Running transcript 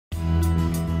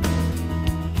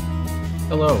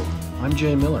Hello, I'm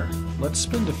Jay Miller. Let's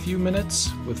spend a few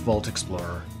minutes with Vault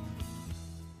Explorer.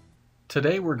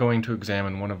 Today we're going to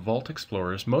examine one of Vault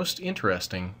Explorer's most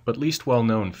interesting but least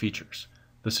well-known features,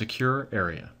 the Secure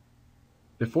Area.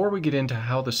 Before we get into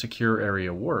how the Secure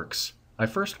Area works, I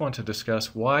first want to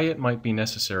discuss why it might be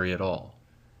necessary at all.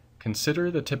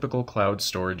 Consider the typical cloud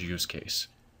storage use case.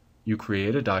 You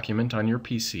create a document on your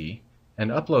PC and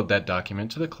upload that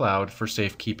document to the cloud for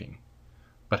safekeeping.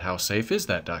 But how safe is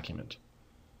that document?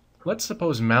 Let's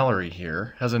suppose Mallory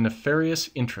here has a nefarious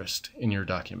interest in your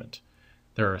document.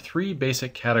 There are three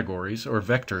basic categories or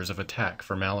vectors of attack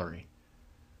for Mallory.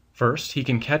 First, he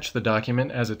can catch the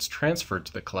document as it's transferred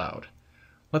to the cloud.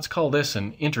 Let's call this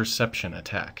an interception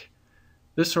attack.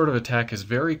 This sort of attack is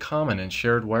very common in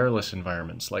shared wireless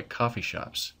environments like coffee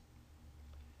shops.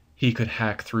 He could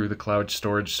hack through the cloud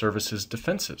storage service's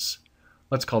defenses.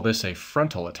 Let's call this a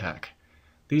frontal attack.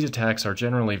 These attacks are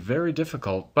generally very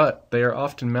difficult, but they are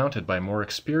often mounted by more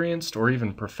experienced or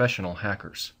even professional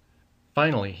hackers.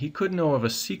 Finally, he could know of a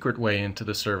secret way into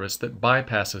the service that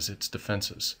bypasses its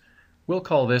defenses. We'll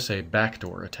call this a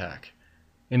backdoor attack.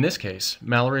 In this case,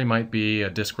 Mallory might be a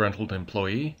disgruntled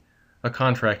employee, a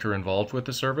contractor involved with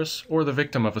the service, or the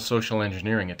victim of a social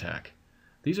engineering attack.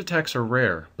 These attacks are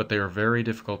rare, but they are very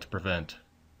difficult to prevent.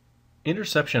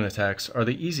 Interception attacks are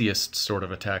the easiest sort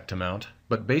of attack to mount,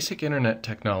 but basic internet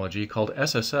technology called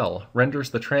SSL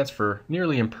renders the transfer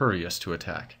nearly impervious to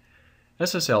attack.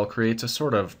 SSL creates a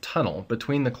sort of tunnel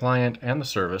between the client and the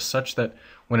service such that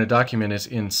when a document is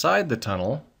inside the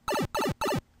tunnel,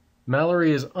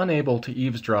 Mallory is unable to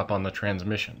eavesdrop on the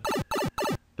transmission.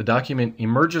 The document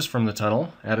emerges from the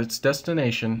tunnel at its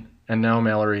destination, and now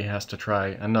Mallory has to try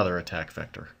another attack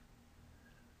vector.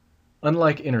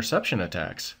 Unlike interception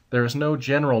attacks, there is no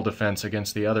general defense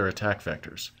against the other attack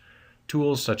vectors.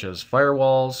 Tools such as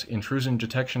firewalls, intrusion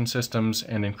detection systems,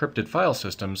 and encrypted file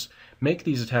systems make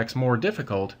these attacks more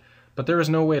difficult, but there is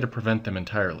no way to prevent them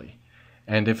entirely.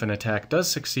 And if an attack does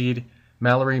succeed,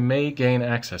 Mallory may gain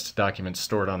access to documents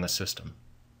stored on the system.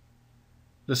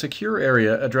 The Secure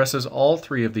Area addresses all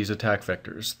three of these attack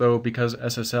vectors, though because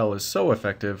SSL is so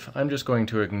effective, I'm just going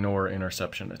to ignore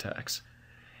interception attacks.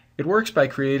 It works by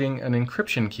creating an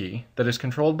encryption key that is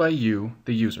controlled by you,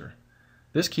 the user.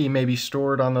 This key may be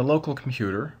stored on the local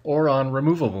computer or on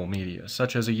removable media,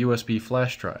 such as a USB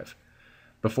flash drive.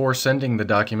 Before sending the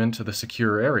document to the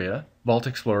Secure Area, Vault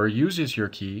Explorer uses your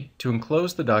key to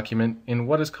enclose the document in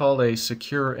what is called a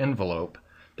secure envelope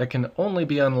that can only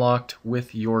be unlocked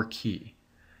with your key.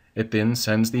 It then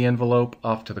sends the envelope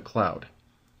off to the cloud.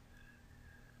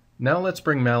 Now let's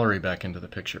bring Mallory back into the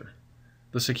picture.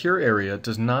 The Secure Area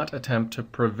does not attempt to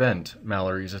prevent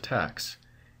Mallory's attacks.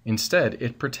 Instead,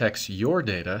 it protects your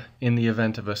data in the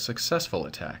event of a successful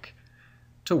attack.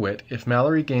 To wit, if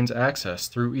Mallory gains access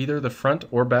through either the front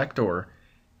or back door,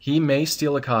 he may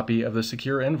steal a copy of the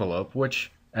secure envelope,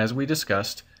 which, as we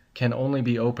discussed, can only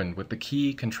be opened with the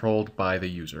key controlled by the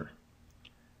user.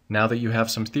 Now that you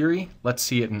have some theory, let's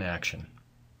see it in action.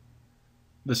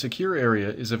 The Secure Area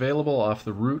is available off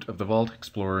the root of the Vault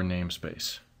Explorer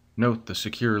namespace. Note the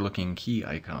secure-looking key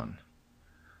icon.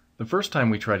 The first time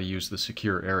we try to use the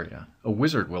Secure Area, a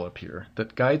wizard will appear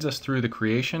that guides us through the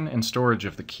creation and storage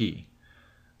of the key.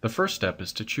 The first step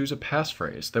is to choose a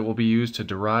passphrase that will be used to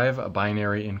derive a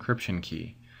binary encryption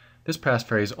key. This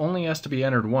passphrase only has to be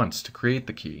entered once to create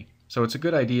the key, so it's a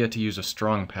good idea to use a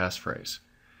strong passphrase.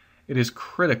 It is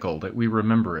critical that we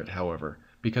remember it, however,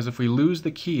 because if we lose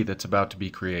the key that's about to be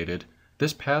created,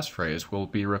 this passphrase will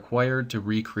be required to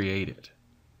recreate it.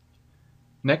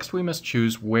 Next, we must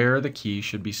choose where the key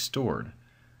should be stored.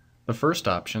 The first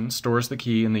option stores the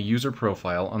key in the user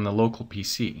profile on the local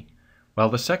PC, while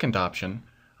the second option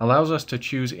allows us to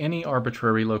choose any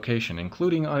arbitrary location,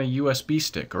 including on a USB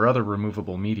stick or other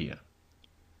removable media.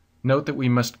 Note that we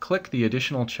must click the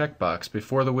additional checkbox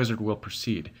before the wizard will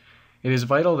proceed. It is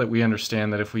vital that we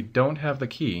understand that if we don't have the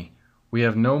key, we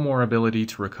have no more ability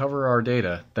to recover our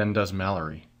data than does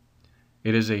Mallory.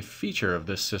 It is a feature of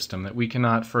this system that we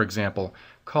cannot, for example,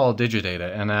 call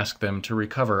Digidata and ask them to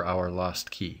recover our lost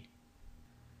key.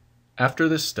 After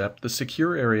this step, the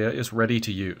Secure Area is ready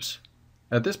to use.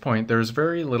 At this point, there is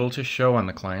very little to show on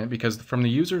the client because from the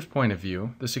user's point of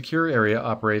view, the Secure Area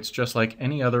operates just like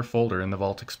any other folder in the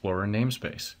Vault Explorer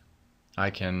namespace. I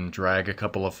can drag a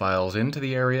couple of files into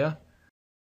the area.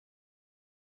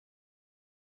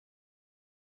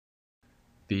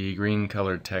 The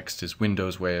green-colored text is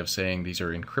Windows' way of saying these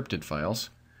are encrypted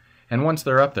files. And once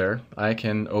they're up there, I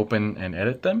can open and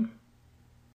edit them.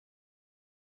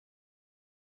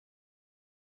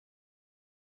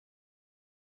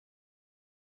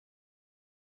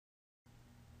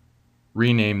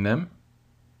 Rename them,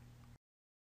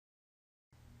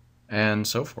 and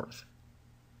so forth.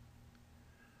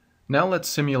 Now let's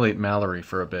simulate Mallory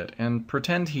for a bit and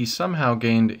pretend he somehow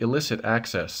gained illicit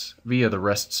access via the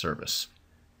REST service.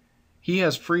 He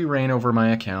has free reign over my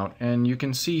account, and you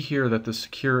can see here that the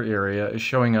secure area is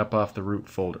showing up off the root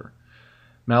folder.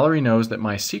 Mallory knows that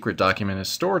my secret document is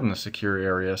stored in the secure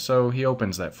area, so he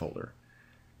opens that folder.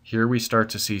 Here we start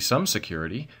to see some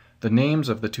security. The names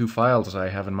of the two files I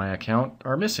have in my account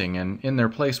are missing, and in their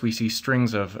place we see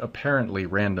strings of apparently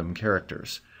random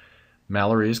characters.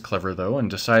 Mallory is clever though, and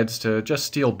decides to just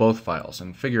steal both files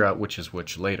and figure out which is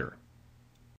which later.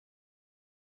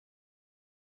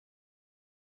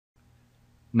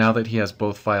 Now that he has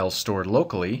both files stored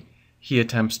locally, he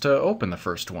attempts to open the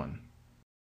first one.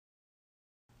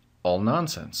 All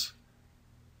nonsense.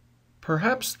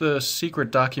 Perhaps the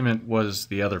secret document was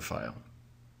the other file.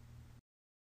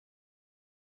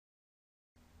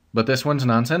 But this one's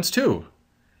nonsense too.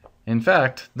 In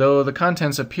fact, though the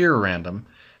contents appear random,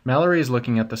 Mallory is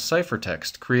looking at the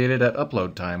ciphertext created at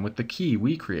upload time with the key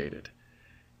we created.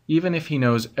 Even if he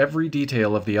knows every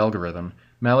detail of the algorithm,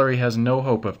 Mallory has no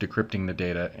hope of decrypting the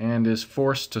data and is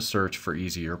forced to search for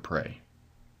easier prey.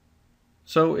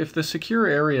 So if the secure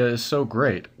area is so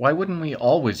great, why wouldn't we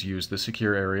always use the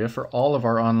secure area for all of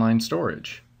our online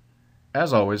storage?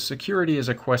 As always, security is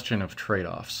a question of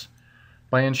trade-offs.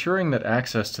 By ensuring that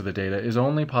access to the data is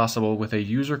only possible with a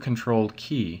user-controlled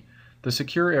key, the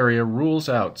secure area rules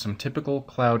out some typical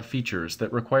cloud features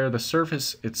that require the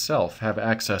service itself have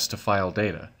access to file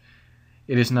data.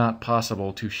 It is not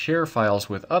possible to share files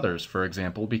with others, for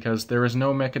example, because there is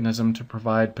no mechanism to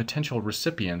provide potential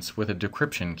recipients with a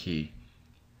decryption key.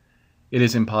 It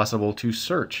is impossible to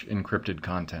search encrypted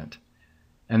content.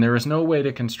 And there is no way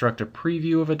to construct a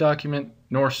preview of a document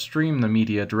nor stream the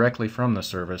media directly from the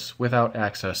service without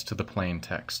access to the plain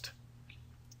text.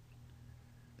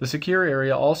 The secure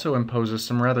area also imposes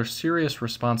some rather serious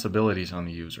responsibilities on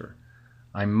the user.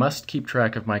 I must keep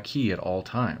track of my key at all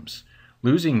times.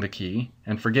 Losing the key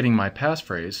and forgetting my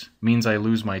passphrase means I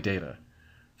lose my data.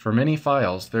 For many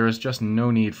files, there is just no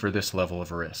need for this level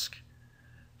of risk.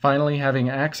 Finally, having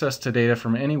access to data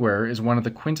from anywhere is one of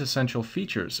the quintessential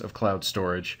features of cloud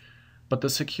storage, but the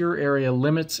secure area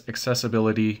limits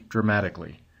accessibility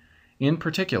dramatically. In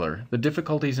particular, the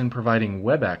difficulties in providing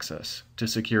web access to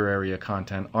secure area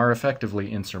content are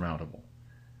effectively insurmountable.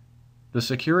 The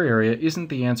secure area isn't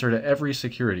the answer to every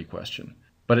security question,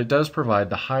 but it does provide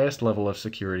the highest level of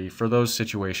security for those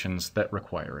situations that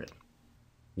require it.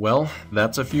 Well,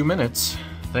 that's a few minutes.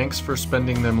 Thanks for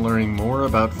spending them learning more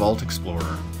about Vault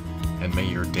Explorer, and may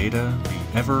your data be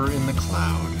ever in the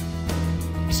cloud.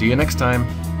 See you next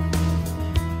time.